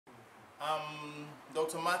I'm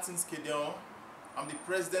Dr. Martins Kedienhon. I'm the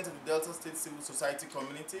president of the Delta State Civil Society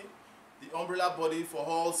Community, the umbrella body for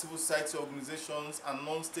all civil society organizations and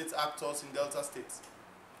non-state actors in Delta State.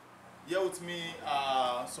 Here with me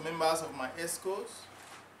are some members of my ESCOs.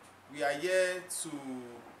 We are here to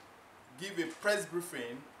give a press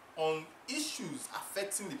briefing on issues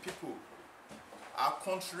affecting the people, our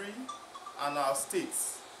country, and our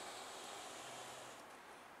states.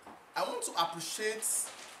 I want to appreciate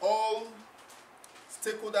all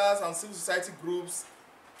stakeholders and civil society groups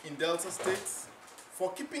in Delta State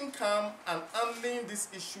for keeping calm and handling this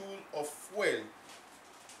issue of fuel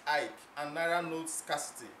hike and Naira note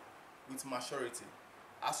scarcity with maturity,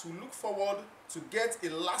 as we look forward to get a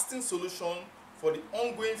lasting solution for the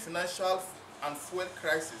ongoing financial and fuel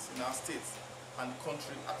crisis in our state and the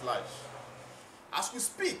country at large. As we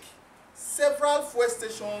speak, several fuel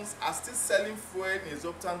stations are still selling fuel in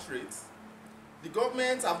exorbitant rates. The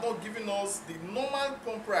government have not given us the normal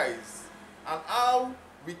pump price and how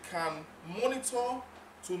we can monitor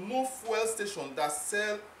to know fuel stations that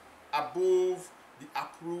sell above the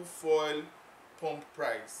approved fuel pump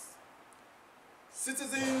price.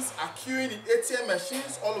 Citizens are queuing in ATM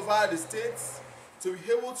machines all over the states to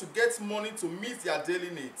be able to get money to meet their daily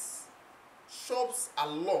needs. Shops are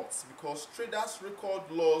locked because traders record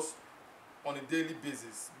loss on a daily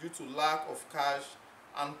basis due to lack of cash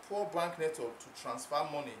and poor bank network to transfer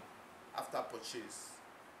money after purchase.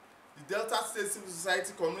 The Delta State Civil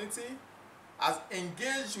Society Community has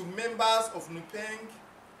engaged with members of NUPENG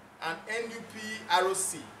and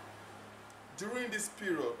NUP-ROC during this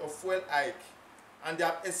period of fuel hike, and they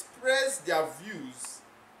have expressed their views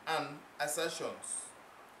and assertions.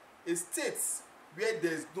 A state where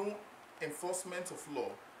there is no enforcement of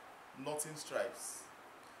law, nothing strives.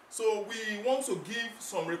 So we want to give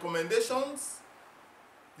some recommendations.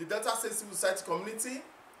 The Delta State Civil Society Community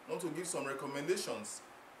want to give some recommendations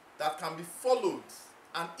that can be followed.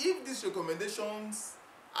 And if these recommendations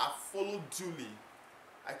are followed duly,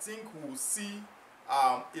 I think we will see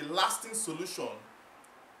a lasting solution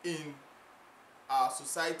in our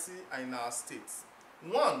society and in our states.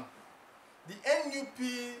 One, the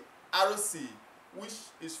NUP-ROC, which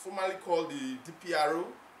is formerly called the DPRO,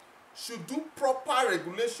 should do proper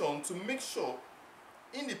regulation to make sure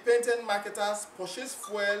independent marketers purchase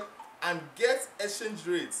fuel and get exchange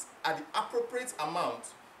rates at the appropriate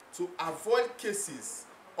amount to avoid cases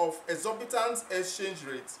of exorbitant exchange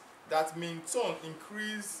rates that may in turn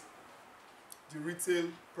increase the retail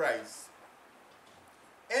price.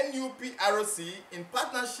 NUP-ROC, in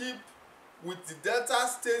partnership with the Delta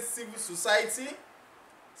State Civil Society,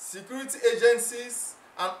 security agencies,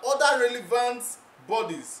 and other relevant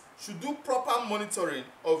bodies, should do proper monitoring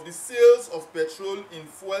of the sales of petrol in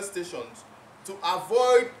fuel stations to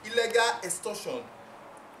avoid illegal extortion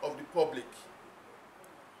of the public.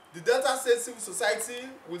 The Delta State Civil Society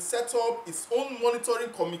will set up its own monitoring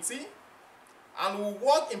committee and will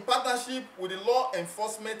work in partnership with the law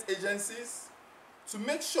enforcement agencies to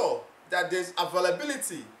make sure that there is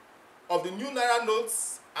availability of the new Naira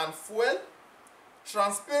notes and fuel,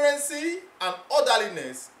 transparency and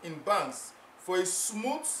orderliness in banks for a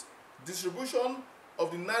smooth distribution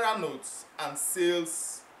of the Naira notes and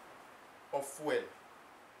sales of fuel.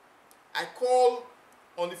 I call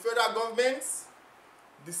on the federal government,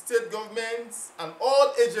 the state governments, and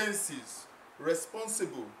all agencies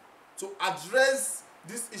responsible to address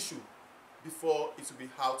this issue before it will be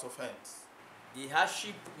out of hands. The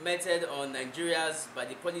hardship meted on Nigerians by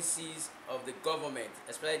the policies of the government,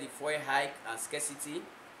 especially the fuel hike and scarcity,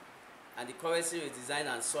 and the currency redesign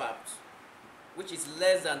and swapped, which is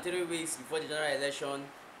less than 3 weeks before the general election,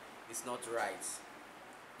 is not right.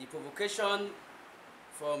 The provocation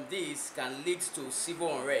from this can lead to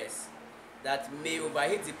civil unrest that may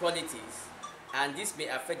overheat the politics, and this may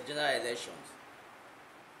affect the general elections.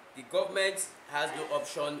 The government has no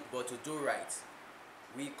option but to do right.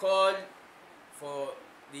 We call for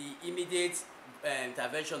the immediate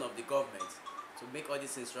intervention of the government to make all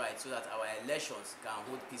these things right so that our elections can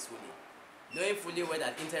hold peacefully, knowing fully well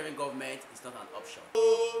that interim government is not an option.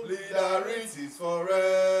 Solidarity is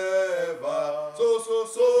forever.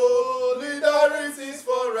 Solidarity is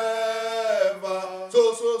forever.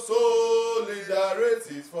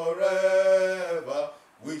 Solidarity is forever.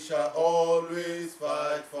 We shall always fight.